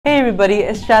Hey everybody,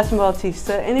 it's Jasmine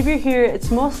Bautista, and if you're here,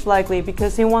 it's most likely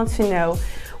because you want to know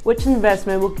which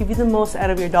investment will give you the most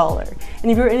out of your dollar. And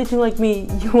if you're anything like me,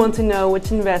 you want to know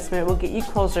which investment will get you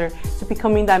closer to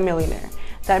becoming that millionaire.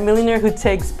 That millionaire who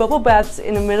takes bubble baths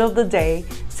in the middle of the day,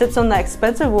 sips on that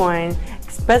expensive wine,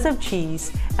 expensive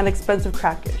cheese, and expensive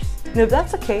crackers. And if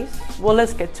that's the case, well,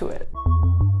 let's get to it.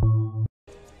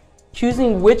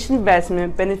 Choosing which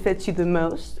investment benefits you the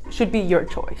most should be your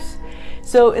choice.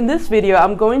 So in this video,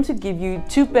 I'm going to give you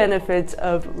 2 benefits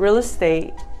of real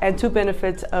estate and 2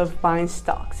 benefits of buying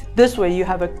stocks. This way you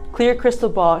have a clear crystal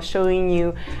ball showing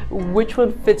you which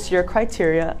one fits your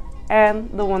criteria and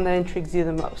the one that intrigues you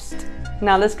the most.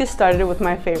 Now let's get started with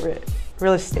my favorite,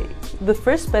 real estate. The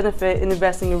first benefit in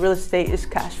investing in real estate is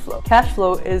cash flow. Cash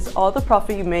flow is all the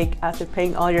profit you make after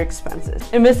paying all your expenses.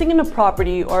 Investing in a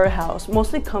property or a house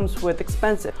mostly comes with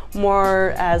expenses,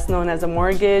 more as known as a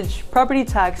mortgage, property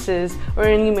taxes, or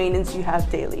any maintenance you have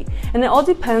daily. And it all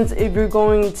depends if you're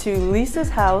going to lease this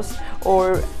house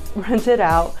or rent it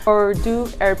out or do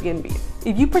Airbnb.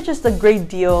 If you purchased a great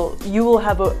deal, you will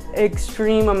have an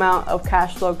extreme amount of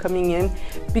cash flow coming in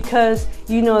because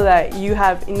you know that you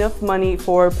have enough money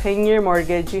for paying your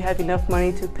mortgage, you have enough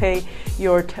money to pay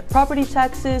your property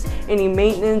taxes, any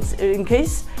maintenance, in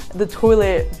case the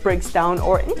toilet breaks down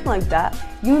or anything like that,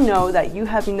 you know that you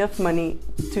have enough money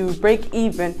to break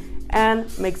even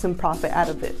and make some profit out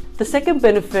of it. The second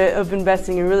benefit of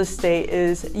investing in real estate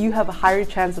is you have a higher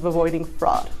chance of avoiding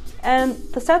fraud. And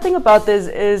the sad thing about this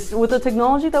is with the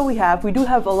technology that we do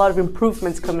have a lot of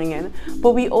improvements coming in,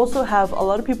 but we also have a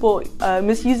lot of people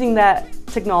misusing that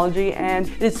technology,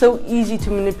 and it's so easy to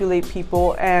manipulate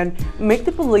people and make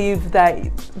them believe that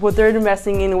what they're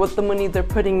investing in and what the money they're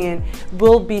putting in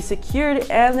will be secured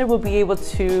and they will be able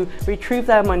to retrieve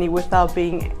that money without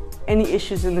being any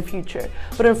issues in the future.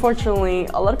 But unfortunately,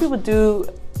 a lot of people do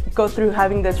go through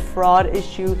having this fraud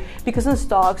issue because in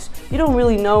stocks you don't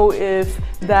really know if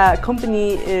that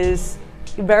company is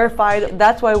verified.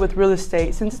 That's why with real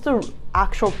estate, since it's the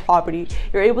actual property,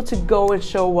 you're able to go and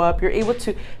show up, you're able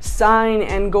to sign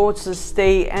and go to the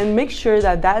state and make sure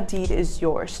that that deed is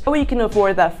yours. That way you can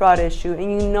avoid that fraud issue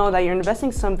and you know that you're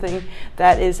investing something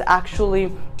that is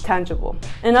actually tangible.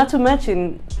 And not to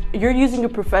mention, you're using a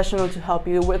professional to help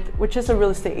you with, which is a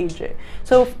real estate agent.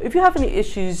 So if you have any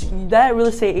issues, that real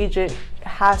estate agent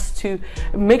has to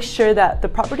make sure that the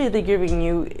property they're giving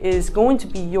you is going to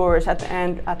be yours at the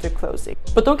end after closing.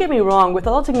 But don't get me wrong, with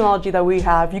all the technology that we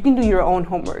have, you can do your own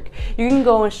homework. You can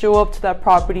go and show up to that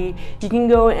property. You can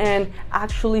go and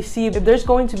actually see if there's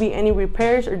going to be any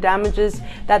repairs or damages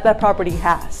that that property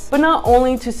has. But not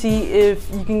only to see if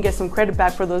you can get some credit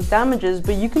back for those damages,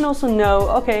 but you can also know,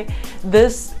 okay,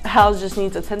 this house just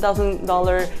needs a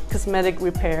 $10,000 cosmetic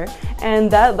repair, and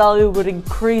that value would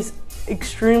increase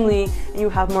extremely and you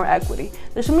have more equity.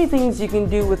 There's so many things you can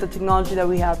do with the technology that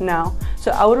we have now,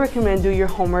 so I would recommend do your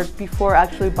homework before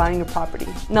actually buying a property.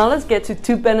 Now let's get to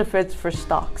 2 benefits for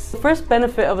stocks. The first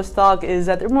benefit of a stock is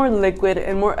that they're more liquid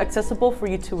and more accessible for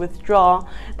you to withdraw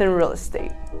than real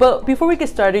estate. But before we get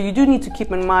started, you do need to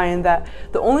keep in mind that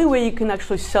the only way you can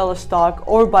actually sell a stock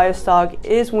or buy a stock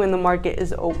is when the market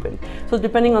is open. So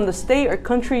depending on the state or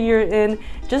country you're in,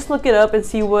 just look it up and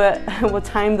see what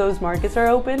time those markets are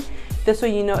open. This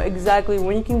way you know exactly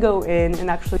when you can go in and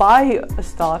actually buy a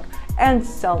stock and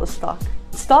sell a stock.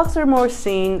 Stocks are more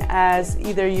seen as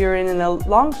either you're in a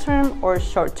long term or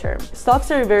short term.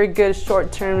 Stocks are a very good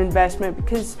short term investment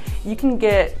because you can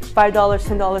get $5,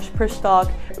 $10 per stock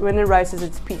when it rises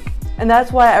its peak. And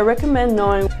that's why I recommend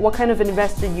knowing what kind of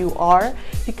investor you are,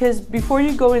 because before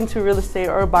you go into real estate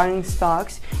or buying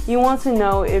stocks, you want to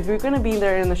know if you're going to be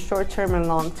there in the short term and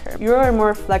long term. You are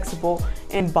more flexible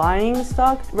in buying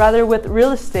stock. Rather with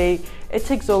real estate, it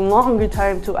takes a longer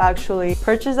time to actually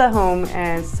purchase that home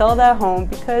and sell that home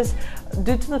because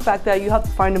due to the fact that you have to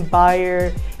find a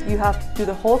buyer, you have to do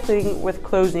the whole thing with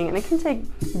closing, and it can take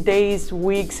days,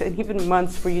 weeks, and even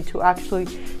months for you to actually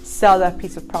sell that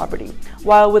piece of property.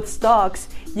 While with stocks,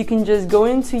 you can just go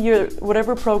into your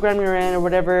whatever program you're in or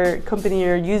whatever company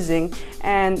you're using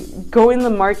and go in the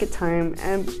market time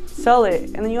and sell it,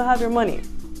 and then you'll have your money.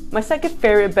 My second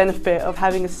favorite benefit of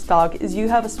having a stock is you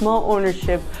have a small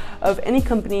ownership of any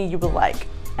company you would like.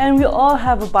 And we all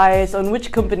have a bias on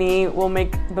which company will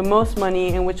make the most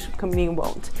money and which company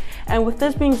won't. And with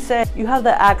this being said, you have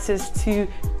the access to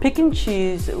pick and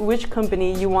choose which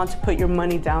company you want to put your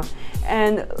money down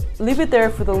and leave it there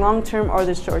for the long term or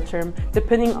the short term,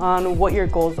 depending on what your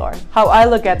goals are. How I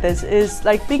look at this is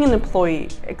like being an employee,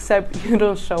 except you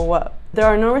don't show up. There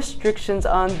are no restrictions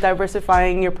on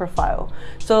diversifying your profile.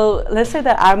 So let's say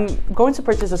that I'm going to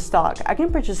purchase a stock. I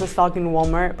can purchase a stock in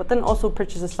Walmart, but then also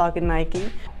purchase a stock in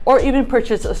Nike, or even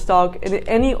purchase a stock in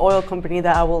any oil company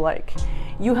that I will like.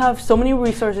 You have so many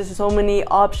resources, so many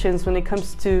options when it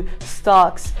comes to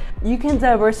stocks. You can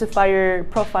diversify your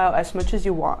profile as much as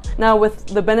you want. Now, with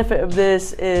the benefit of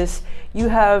this is you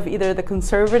have either the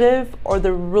conservative or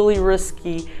the really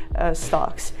risky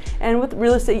stocks. And with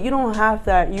real estate, you don't have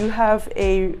that. You have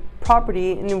a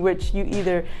property in which you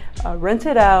either rent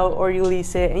it out or you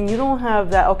lease it, and you don't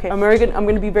have that, okay, I'm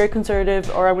going to be very conservative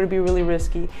or I'm going to be really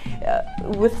risky.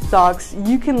 With stocks,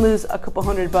 you can lose a couple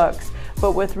 $100,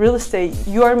 but with real estate,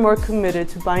 you are more committed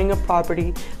to buying a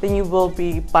property than you will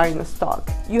be buying a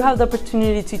stock. You have the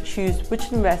opportunity to choose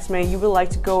which investment you would like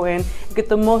to go in and get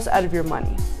the most out of your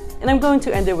money. And I'm going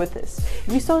to end it with this.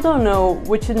 If you still don't know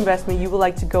which investment you would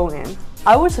like to go in,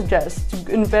 I would suggest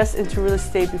to invest into real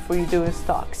estate before you do in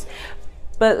stocks.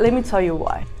 But let me tell you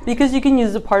why. Because you can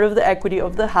use a part of the equity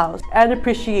of the house and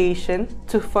appreciation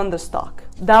to fund the stock.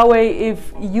 That way,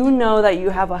 if you know that you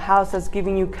have a house that's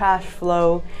giving you cash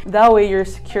flow, that way you're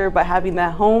secure by having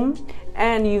that home,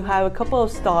 and you have a couple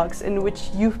of stocks in which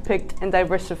you've picked and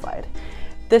diversified.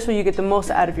 This way you get the most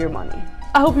out of your money.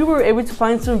 I hope you were able to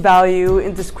find some value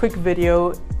in this quick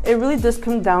video. It really does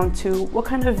come down to what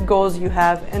kind of goals you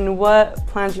have and what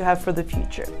plans you have for the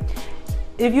future.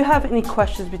 If you have any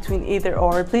questions between either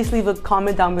or, please leave a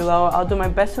comment down below. I'll do my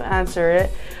best to answer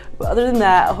it. But other than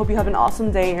that, I hope you have an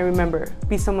awesome day, and remember,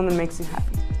 be someone that makes you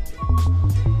happy.